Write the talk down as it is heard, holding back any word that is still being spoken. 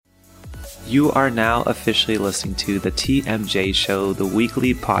You are now officially listening to the TMJ Show, the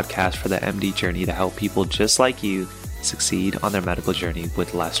weekly podcast for the MD journey to help people just like you succeed on their medical journey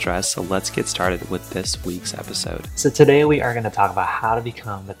with less stress. So let's get started with this week's episode. So today we are going to talk about how to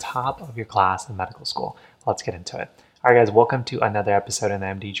become the top of your class in medical school. Let's get into it. All right, guys, welcome to another episode in the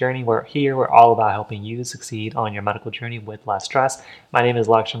MD Journey. We're all about helping you succeed on your medical journey with less stress. My name is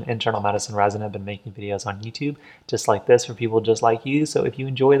Lakshman, internal medicine resident. I've been making videos on YouTube just like this for people just like you. So if you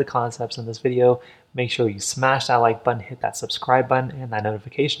enjoy the concepts in this video, make sure you smash that like button, hit that subscribe button, and that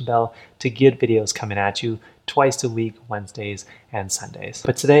notification bell to get videos coming at you twice a week, Wednesdays and Sundays.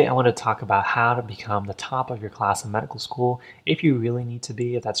 But today I want to talk about how to become the top of your class in medical school, if you really need to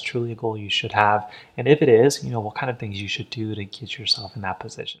be, if that's truly a goal you should have, and if it is, what kind of things you should do to get yourself in that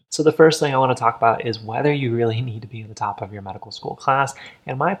position. So the first thing I want to talk about is whether you really need to be at the top of your medical school class,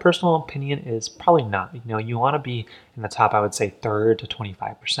 and my personal opinion is probably not. You want to be in the top, I would say 3rd to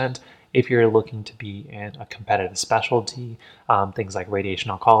 25%. If you're looking to be in a competitive specialty, things like radiation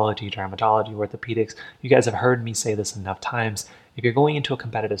oncology, dermatology, orthopedics, you guys have heard me say this enough times. If you're going into a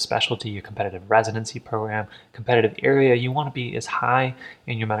competitive specialty, a competitive residency program, competitive area, you want to be as high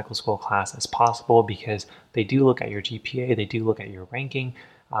in your medical school class as possible because they do look at your GPA, they do look at your ranking,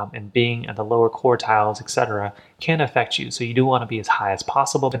 and being at the lower quartiles, etc., can affect you. So you do want to be as high as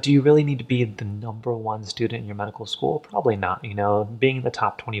possible. But do you really need to be the number one student in your medical school? Probably not. Being in the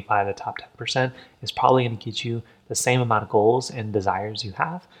top 25, the top 10% is probably going to get you the same amount of goals and desires you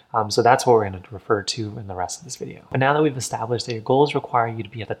have. So that's what we're going to refer to in the rest of this video. But now that we've established that your goals require you to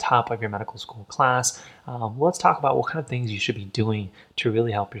be at the top of your medical school class, let's talk about what kind of things you should be doing to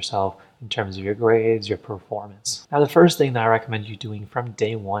really help yourself in terms of your grades, your performance. Now, the first thing that I recommend you doing from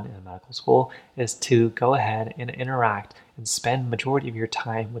day one in medical school is to go ahead and interact and spend majority of your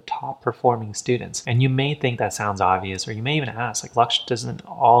time with top performing students. And you may think that sounds obvious, or you may even ask, Laksh, doesn't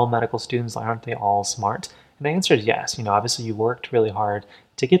all medical students, aren't they all smart? And the answer is yes. Obviously you worked really hard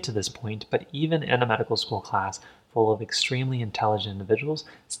to get to this point, but even in a medical school class full of extremely intelligent individuals,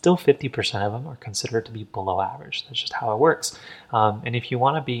 still 50% of them are considered to be below average. That's just how it works. And if you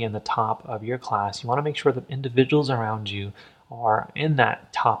want to be in the top of your class, you want to make sure that individuals around you are in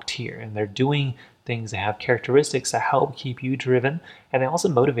that top tier and they're doing things that have characteristics that help keep you driven, and they also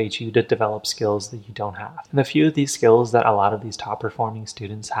motivate you to develop skills that you don't have. And a few of these skills that a lot of these top performing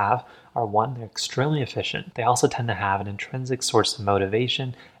students have are, one, they're extremely efficient. They also tend to have an intrinsic source of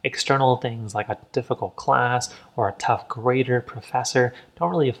motivation. External things like a difficult class or a tough grader, professor,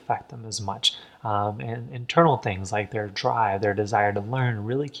 don't really affect them as much. And internal things like their drive, their desire to learn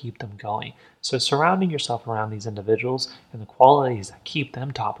really keep them going. So surrounding yourself around these individuals and the qualities that keep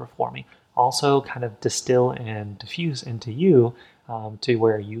them top performing also kind of distill and diffuse into you to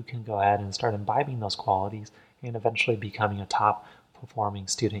where you can go ahead and start imbibing those qualities and eventually becoming a top performing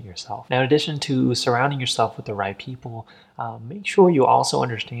student yourself. Now, in addition to surrounding yourself with the right people, make sure you also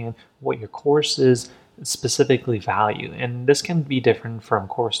understand what your courses specifically value. And this can be different from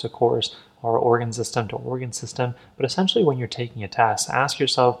course to course or organ system to organ system. But essentially, when you're taking a test, ask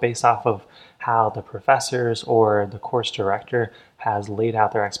yourself based off of how the professors or the course director has laid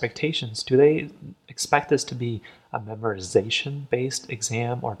out their expectations. Do they expect this to be a memorization-based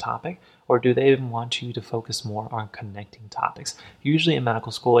exam or topic, or do they want you to focus more on connecting topics? Usually in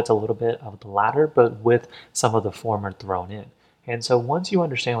medical school, it's a little bit of the latter, but with some of the former thrown in. And so once you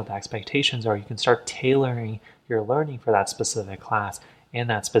understand what the expectations are, you can start tailoring your learning for that specific class in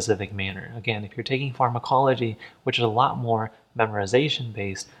that specific manner. Again, if you're taking pharmacology, which is a lot more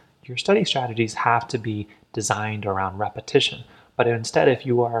memorization-based, your study strategies have to be designed around repetition. But instead, if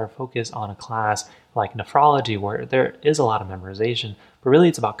you are focused on a class like nephrology, where there is a lot of memorization, but really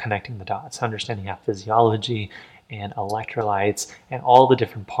it's about connecting the dots, understanding how physiology and electrolytes and all the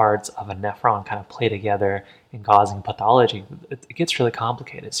different parts of a nephron kind of play together in causing pathology, it gets really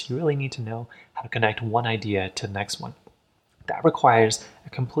complicated. So you really need to know how to connect one idea to the next one. That requires a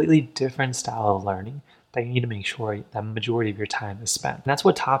completely different style of learning that you need to make sure that majority of your time is spent. And that's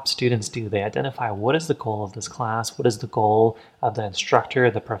what top students do. They identify what is the goal of this class, what is the goal of the instructor,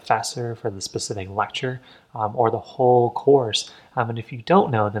 the professor for the specific lecture, or the whole course. And if you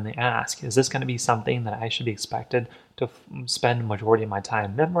don't know, then they ask, is this going to be something that I should be expected to spend the majority of my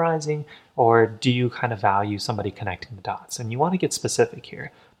time memorizing, or do you kind of value somebody connecting the dots? And you want to get specific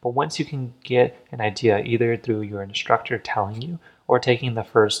here. But once you can get an idea either through your instructor telling you or taking the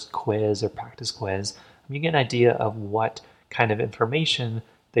first quiz or practice quiz, you get an idea of what kind of information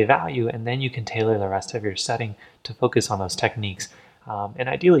they value, and then you can tailor the rest of your setting to focus on those techniques and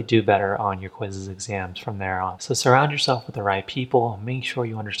ideally do better on your quizzes, exams from there on. So surround yourself with the right people, make sure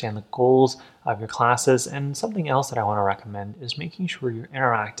you understand the goals of your classes, and something else that I want to recommend is making sure you're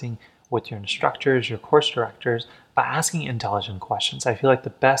interacting with your instructors, your course directors, by asking intelligent questions. I feel like the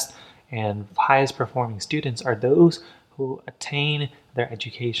best and highest performing students are those who attain their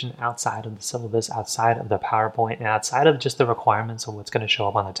education outside of the syllabus, outside of the PowerPoint, and outside of just the requirements of what's going to show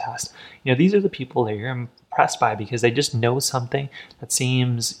up on the test. These are the people that you're impressed by because they just know something that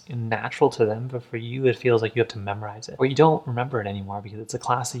seems natural to them, but for you, it feels like you have to memorize it, or you don't remember it anymore because it's a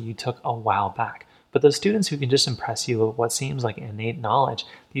class that you took a while back. But those students who can just impress you with what seems like innate knowledge,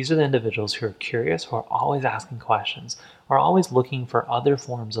 these are the individuals who are curious, who are always asking questions, are always looking for other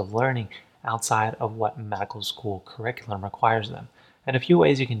forms of learning outside of what medical school curriculum requires them. And a few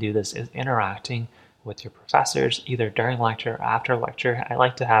ways you can do this is interacting with your professors, either during lecture or after lecture. I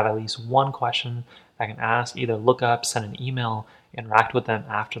like to have at least one question I can ask, either look up, send an email, interact with them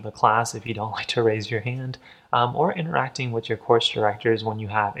after the class if you don't like to raise your hand, or interacting with your course directors when you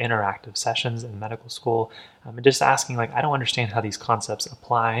have interactive sessions in medical school, and just asking, like, I don't understand how these concepts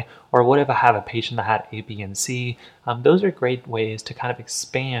apply, or what if I have a patient that had A, B, and C? Those are great ways to kind of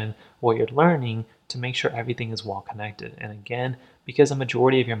expand what you're learning to make sure everything is well connected. And again, because a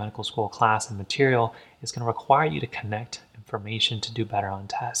majority of your medical school class and material is going to require you to connect information to do better on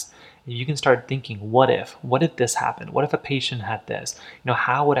tests. You can start thinking, what if this happened? What if a patient had this?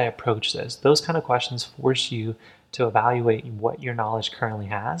 How would I approach this? Those kind of questions force you to evaluate what your knowledge currently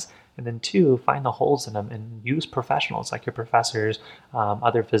has, and then two, find the holes in them and use professionals like your professors,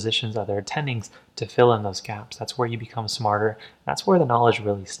 other physicians, other attendings to fill in those gaps. That's where you become smarter. That's where the knowledge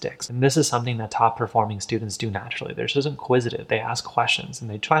really sticks. And this is something that top performing students do naturally. They're just inquisitive. They ask questions, and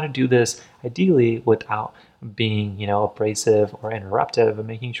they try to do this ideally without being, abrasive or interruptive, and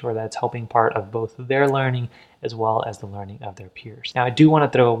making sure that it's helping part of both their learning as well as the learning of their peers. Now, I do want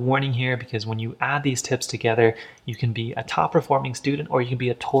to throw a warning here, because when you add these tips together, you can be a top performing student, or you can be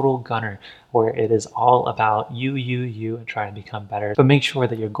a total gunner, where it is all about you, and trying to become better. But make sure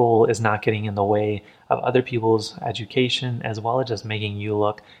that your goal is not getting in the way of other people's education, as well as just making you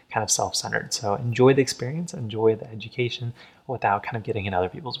look kind of self-centered. So enjoy the experience, enjoy the education, without kind of getting in other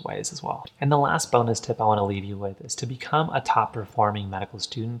people's ways as well. And the last bonus tip I want to leave you with is to become a top performing medical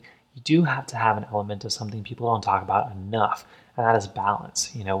student, you do have to have an element of something people don't talk about enough, and that is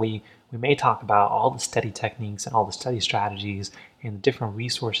balance. We may talk about all the study techniques and all the study strategies and the different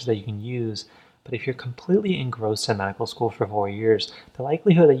resources that you can use, but if you're completely engrossed in medical school for 4 years, the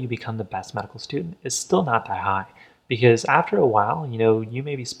likelihood that you become the best medical student is still not that high. Because after a while, you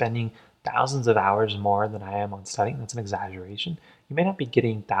may be spending thousands of hours more than I am on studying. That's an exaggeration. You may not be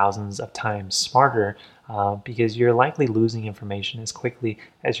getting thousands of times smarter because you're likely losing information as quickly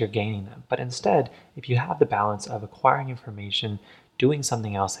as you're gaining them. But instead, if you have the balance of acquiring information, doing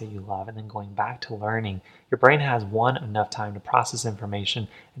something else that you love, and then going back to learning, your brain has, one, enough time to process information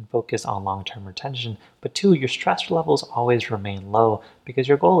and focus on long-term retention, but two, your stress levels always remain low, because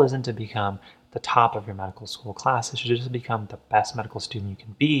your goal isn't to become the top of your medical school class. It should just become the best medical student you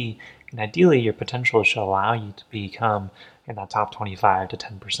can be, and ideally your potential should allow you to become in that top 25 to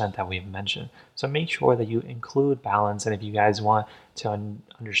 10% that we've mentioned. So make sure that you include balance, and if you guys want to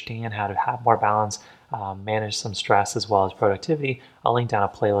understand how to have more balance, manage some stress as well as productivity, I'll link down a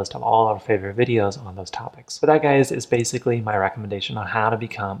playlist of all our favorite videos on those topics. So that, guys, is basically my recommendation on how to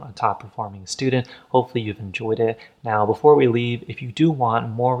become a top performing student. Hopefully you've enjoyed it. Now, before we leave, if you do want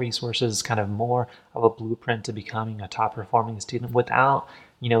more resources, kind of more of a blueprint to becoming a top performing student without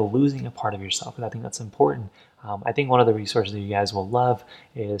losing a part of yourself, and I think that's important. I think one of the resources that you guys will love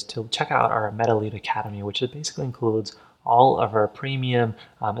is to check out our MetaLead Academy, which basically includes all of our premium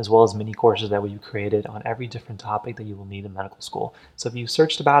as well as mini courses that we've created on every different topic that you will need in medical school. So if you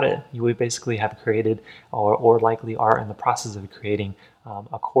searched about it, you would basically have created or likely are in the process of creating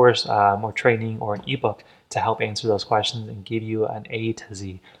a course or training or an ebook to help answer those questions and give you an A to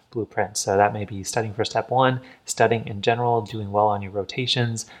Z blueprint. So that may be studying for step 1, studying in general, doing well on your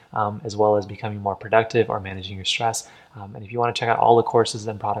rotations, as well as becoming more productive or managing your stress. And if you want to check out all the courses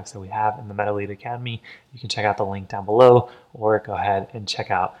and products that we have in the MetaLead Academy, you can check out the link down below, or go ahead and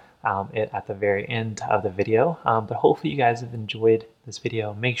check out it at the very end of the video. But hopefully you guys have enjoyed this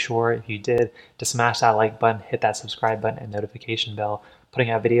video. Make sure, if you did, to smash that like button, hit that subscribe button and notification bell. Putting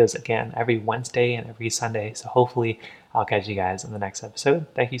out videos again every Wednesday and every Sunday. So hopefully I'll catch you guys in the next episode.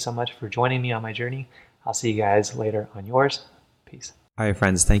 Thank you so much for joining me on my journey. I'll see you guys later on yours. Peace. All right,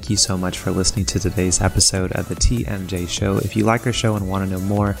 friends, thank you so much for listening to today's episode of the TMJ Show. If you like our show and want to know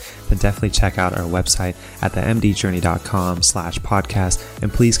more, then definitely check out our website at themdjourney.com/podcast.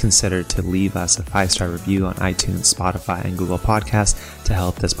 And please consider to leave us a 5-star review on iTunes, Spotify, and Google Podcasts to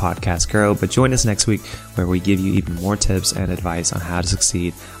help this podcast grow. But join us next week where we give you even more tips and advice on how to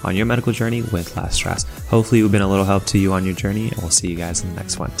succeed on your medical journey with less stress. Hopefully, we've been a little help to you on your journey, and we'll see you guys in the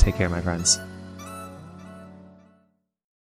next one. Take care, my friends.